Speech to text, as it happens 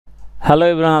Hello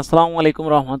everyone, Assalamu alaikum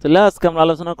rahmatullah. আজকে আমরা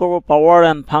আলোচনা করব power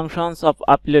and functions of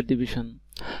appellate division.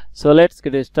 So let's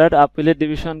get started. Appellate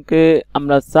division কে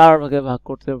আমরা চার ভাগে ভাগ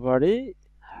করতে পারি.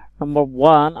 Number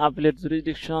 1, appellate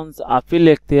jurisdictions, appeal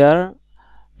এখতিয়ার.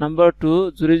 Number 2,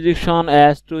 jurisdiction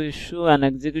as to issue and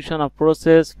execution of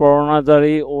process,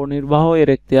 পরোয়ানাজারি ও নির্বাহ এর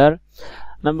এখতিয়ার.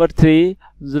 Number 3,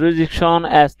 jurisdiction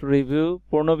as to review,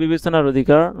 পূর্ণ বিবেচনার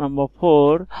অধিকার. Number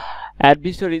 4,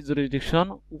 advisory jurisdiction,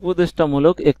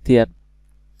 উপদেষ্টামূলক এখতিয়ার.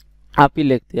 আপিল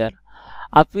এখতিয়ার.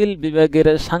 আপিল বিভাগের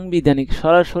সাংবিধানিক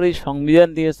সরাসরি সংবিধান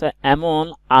দিয়েছে এমন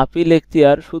আপিল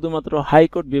এখতিয়ার শুধুমাত্র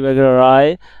হাইকোর্ট বিভাগের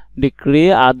রায়, ডিক্রি,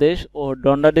 আদেশ ও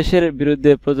দণ্ডাদেশের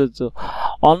বিরুদ্ধে প্রযোজ্য।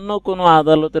 অন্য কোনো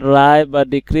আদালতের রায় বা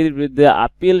ডিক্রির বিরুদ্ধে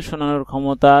আপিল শোনানোর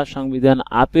ক্ষমতা সংবিধান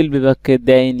আপিল বিভাগকে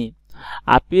দেয়নি।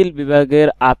 আপিল বিভাগের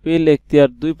আপিল এখতিয়ার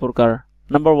দুই প্রকার।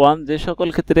 নাম্বার 1, যে সকল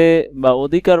ক্ষেত্রে বা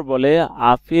অধিকার বলে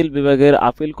আপিল বিভাগের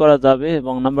আপিল করা যাবে,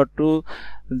 এবং নাম্বার 2,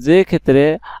 যে ক্ষেত্রে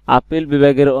আপিল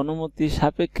বিভাগের অনুমতি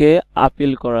সাপেক্ষে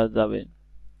আপিল করা যাবে।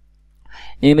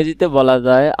 ইংরেজিতে বলা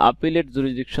যায় appellate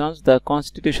jurisdictions, the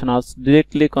constitutionals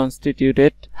directly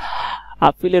constituted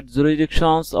appellate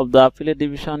jurisdictions of the appellate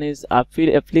division is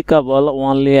applicable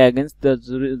only against the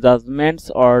judgments,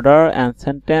 order and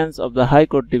sentence of the high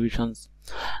court divisions.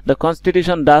 The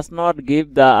Constitution does not give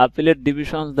the appellate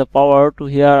divisions the power to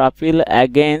hear appeal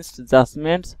against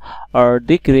judgments or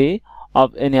decree of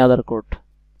any other court.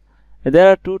 There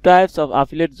are two types of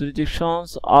appellate jurisdictions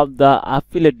of the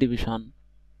appellate division.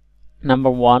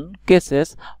 Number 1, cases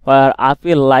where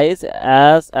appeal lies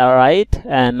as a right,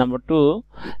 and number 2,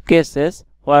 cases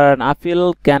where an appeal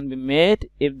can be made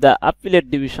if the appellate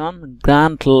division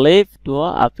grant leave to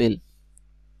appeal.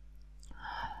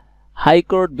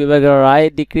 High court বিভাগের রায়,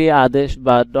 decree, আদেশ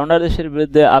বা দণ্ডাদেশের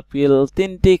বিরুদ্ধে appeal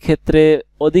তিনটি ক্ষেত্রে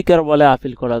অধিকার বলে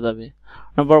appeal করা যাবে।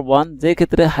 নম্বর 1, যে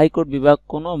ক্ষেত্রে হাইকোর্ট বিভাগ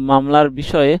কোনো মামলার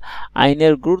বিষয়ে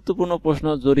আইনের গুরুত্বপূর্ণ প্রশ্ন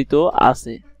জড়িত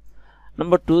আছে।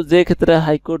 নম্বর 2, যে ক্ষেত্রে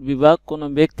হাইকোর্ট বিভাগ কোনো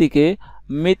ব্যক্তিকে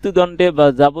মৃত্যুদণ্ডে বা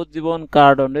যাবজ্জীবন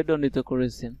কারাদণ্ডে দণ্ডিত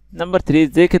করেছে। নম্বর 3,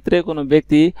 যে ক্ষেত্রে কোনো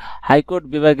ব্যক্তি হাইকোর্ট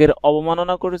বিভাগের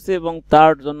অবমাননা করেছে এবং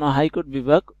তার জন্য হাইকোর্ট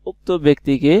বিভাগ উক্ত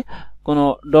ব্যক্তিকে কোনো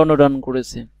দণ্ডদান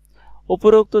করেছে।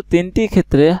 উপরোক্ত তিনটি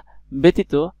ক্ষেত্রে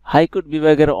ব্যতীত হাইকোর্ট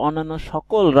বিভাগের অন্যান্য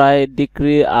সকল রায়,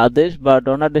 ডিক্রি, আদেশ বা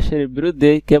দণ্ডাদেশের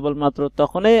বিরুদ্ধে কেবলমাত্র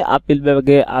তখনই আপিল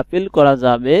বিভাগে আপিল করা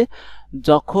যাবে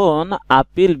যখন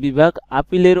আপিল বিভাগ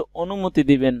আপিলের অনুমতি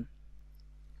দিবেন।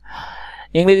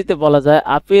 ইংরেজিতে বলা যায়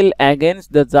appeal against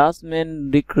the judgement,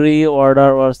 decree,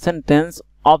 order or sentence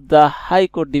of the High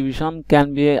Court Division can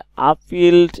be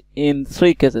appealed in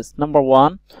 3 cases. Number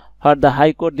 1, where the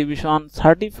High Court Division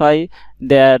certify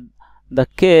that the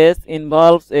case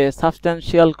involves a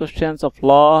substantial questions of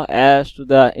law as to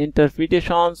the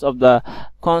interpretations of the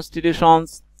constitutions.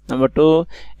 Number 2,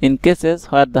 in cases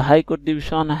where the High Court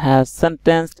Division has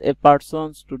sentenced a person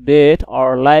to death or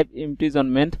life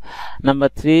imprisonment. Number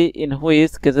 3, in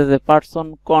which cases a person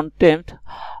contempt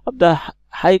of the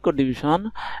High Court Division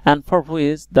and for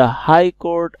which the High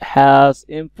Court has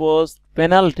imposed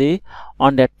penalty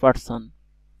on that person.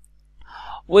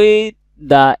 With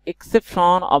the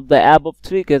exception of the above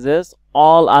 3 cases,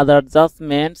 all other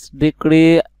judgments,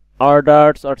 decree,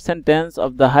 orders or sentence of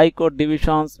the High Court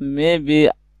Divisions may be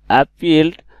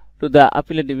appealed to the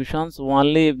appellate divisions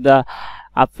only if the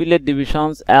appellate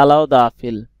divisions allow the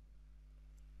appeal.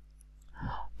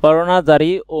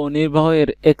 পরোয়ানাজারি ও নির্বাহের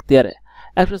এখতিয়ার।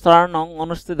 104 নং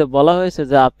অনুচ্ছেদে বলা হয়েছে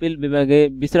যে appeal বিভাগে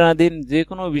বিচারাধীন যে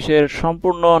কোনো বিষয়ের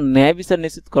সম্পূর্ণ ন্যায় বিচার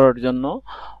নিশ্চিত করার জন্য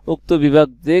উক্ত বিভাগ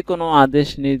যে কোনো আদেশ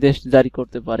নির্দেশ জারি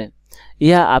করতে পারে।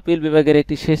 ইহা আপিল বিভাগের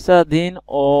একটি স্বেচ্ছাধীন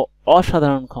ও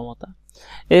অসাধারণ ক্ষমতা।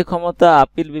 এই ক্ষমতা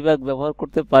আপিল বিভাগ ব্যবহার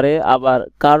করতে পারে, আবার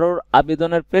কারোর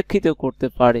আবেদনের প্রেক্ষিতেও করতে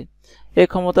পারে। এই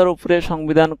ক্ষমতার উপরে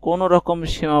সংবিধান কোনো রকম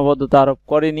সীমাবদ্ধতা আরোপ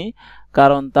করেনি,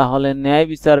 কারণ তাহলে ন্যায়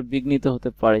বিচার বিঘ্নিত হতে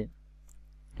পারে।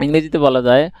 ইংরেজিতে বলা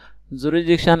যায়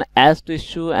jurisdiction as to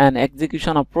issue and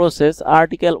execution of process.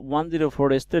 Article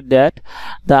 104 states that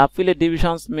the appellate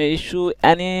divisions may issue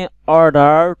any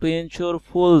order to ensure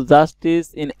full justice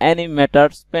in any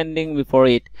matters pending before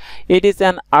it. It is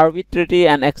an arbitrary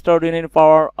and extraordinary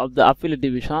power of the appellate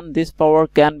division. This power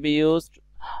can be used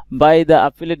by the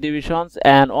appellate divisions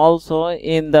and also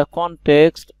in the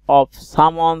context of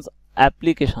someone's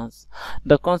applications.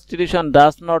 The Constitution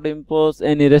does not impose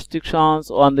any restrictions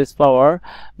on this power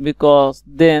because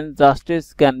then justice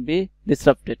can be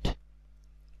disrupted.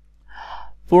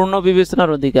 পূর্ণ বিবেচনার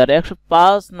অধিকার।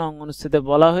 105 নং অনুচ্ছেদে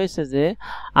বলা হয়েছে যে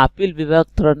appeal বিভাগ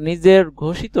তার নিজের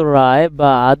ঘোষিত রায়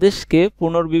বা আদেশকে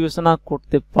পুনর্বিবেচনা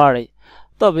করতে পারে,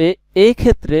 তবে এই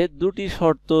ক্ষেত্রে দুটি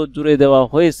শর্ত জুড়ে দেওয়া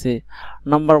হয়েছে।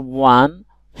 নাম্বার 1,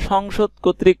 সংসদ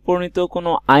কর্তৃক প্রণীত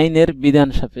কোনো আইনের বিধান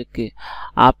সাপেক্ষে।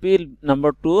 আপিল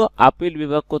নাম্বার 2, আপিল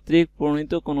বিভাগ কর্তৃক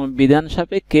প্রণীত কোনো বিধান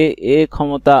সাপেক্ষে এ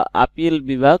ক্ষমতা আপিল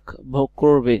বিভাগ ভোগ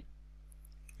করবে।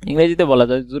 ইংরেজিতে বলা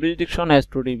যায় jurisdiction has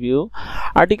to review.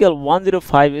 Article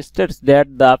 105 states that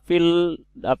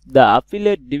the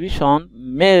appellate division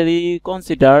may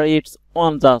reconsider its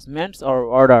own judgments or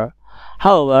order.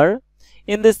 However,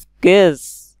 in this case,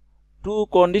 two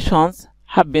conditions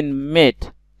have been met.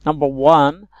 Number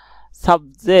 1,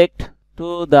 subject to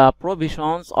the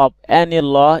provisions of any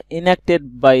law enacted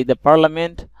by the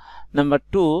Parliament. Number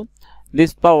 2,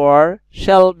 this power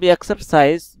shall be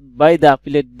exercised by the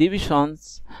appellate divisions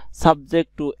subject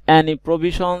to any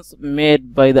provisions made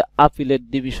by the appellate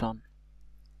division.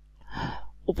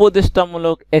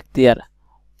 উপদেষ্টামূলক এখতিয়ার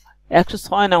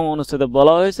 106 নং অনুচ্ছেদে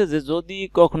বলা হয়েছে যে যদি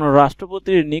কখনো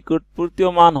রাষ্ট্রপতির নিকট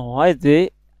প্রতীয়মান হয় যে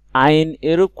আইন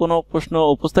এরূপ কোনো প্রশ্ন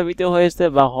উপস্থাপিত হয়েছে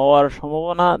বা হওয়ার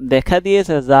সম্ভাবনা দেখা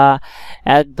দিয়েছে যা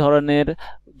এক ধরনের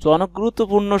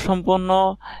জনগুরুত্বপূর্ণ সম্পন্ন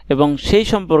এবং সেই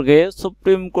সম্পর্কে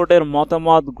সুপ্রিম কোর্টের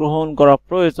মতামত গ্রহণ করা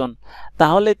প্রয়োজন,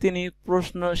 তাহলে তিনি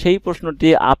সেই প্রশ্নটি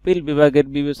আপিল বিভাগের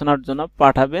বিবেচনার জন্য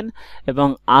পাঠাবেন এবং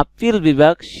আপিল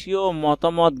বিভাগ স্বীয়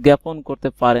মতামত জ্ঞাপন করতে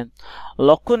পারেন।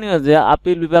 লক্ষণীয় যে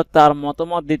আপিল বিভাগ তার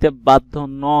মতামত দিতে বাধ্য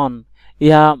নন,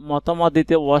 ইহা মতামত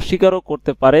দিতে অস্বীকারও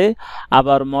করতে পারে,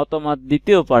 আবার মতামত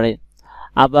দিতেও পারে।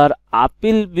 আবার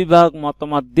আপিল বিভাগ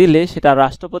মতামত দিলে সেটা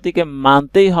রাষ্ট্রপতিকে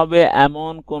মানতেই হবে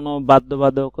এমন কোনো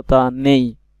বাধ্যবাধকতা নেই।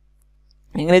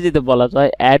 ইংরেজিতে বলা যায়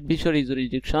advisory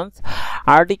jurisdictions.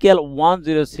 Article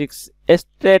 106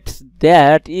 states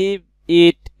that if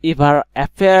it ever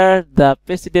appears the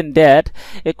precedent that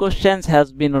a question has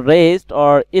been raised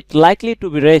or it likely to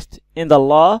be raised in the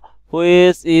law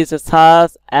which is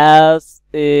such as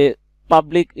a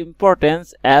public importance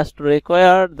as to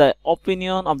require the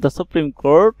opinion of the Supreme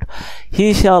Court, he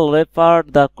shall refer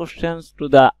the questions to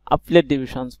the appellate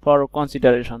divisions for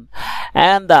consideration,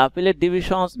 and the appellate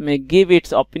divisions may give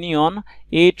its opinion.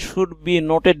 It should be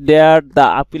noted that the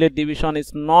appellate division is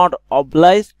not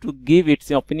obliged to give its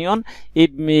opinion.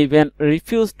 It may even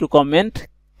refuse to comment,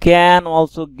 can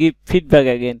also give feedback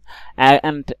again,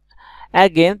 and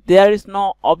again, there is no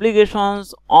obligations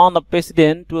on the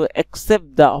president to accept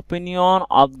the opinion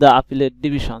of the appellate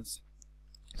divisions.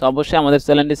 So, অবশ্যই আমাদের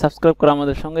চ্যানেলটি subscribe করে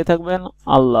আমাদের সঙ্গে থাকবেন।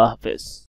 আল্লাহ হাফেজ।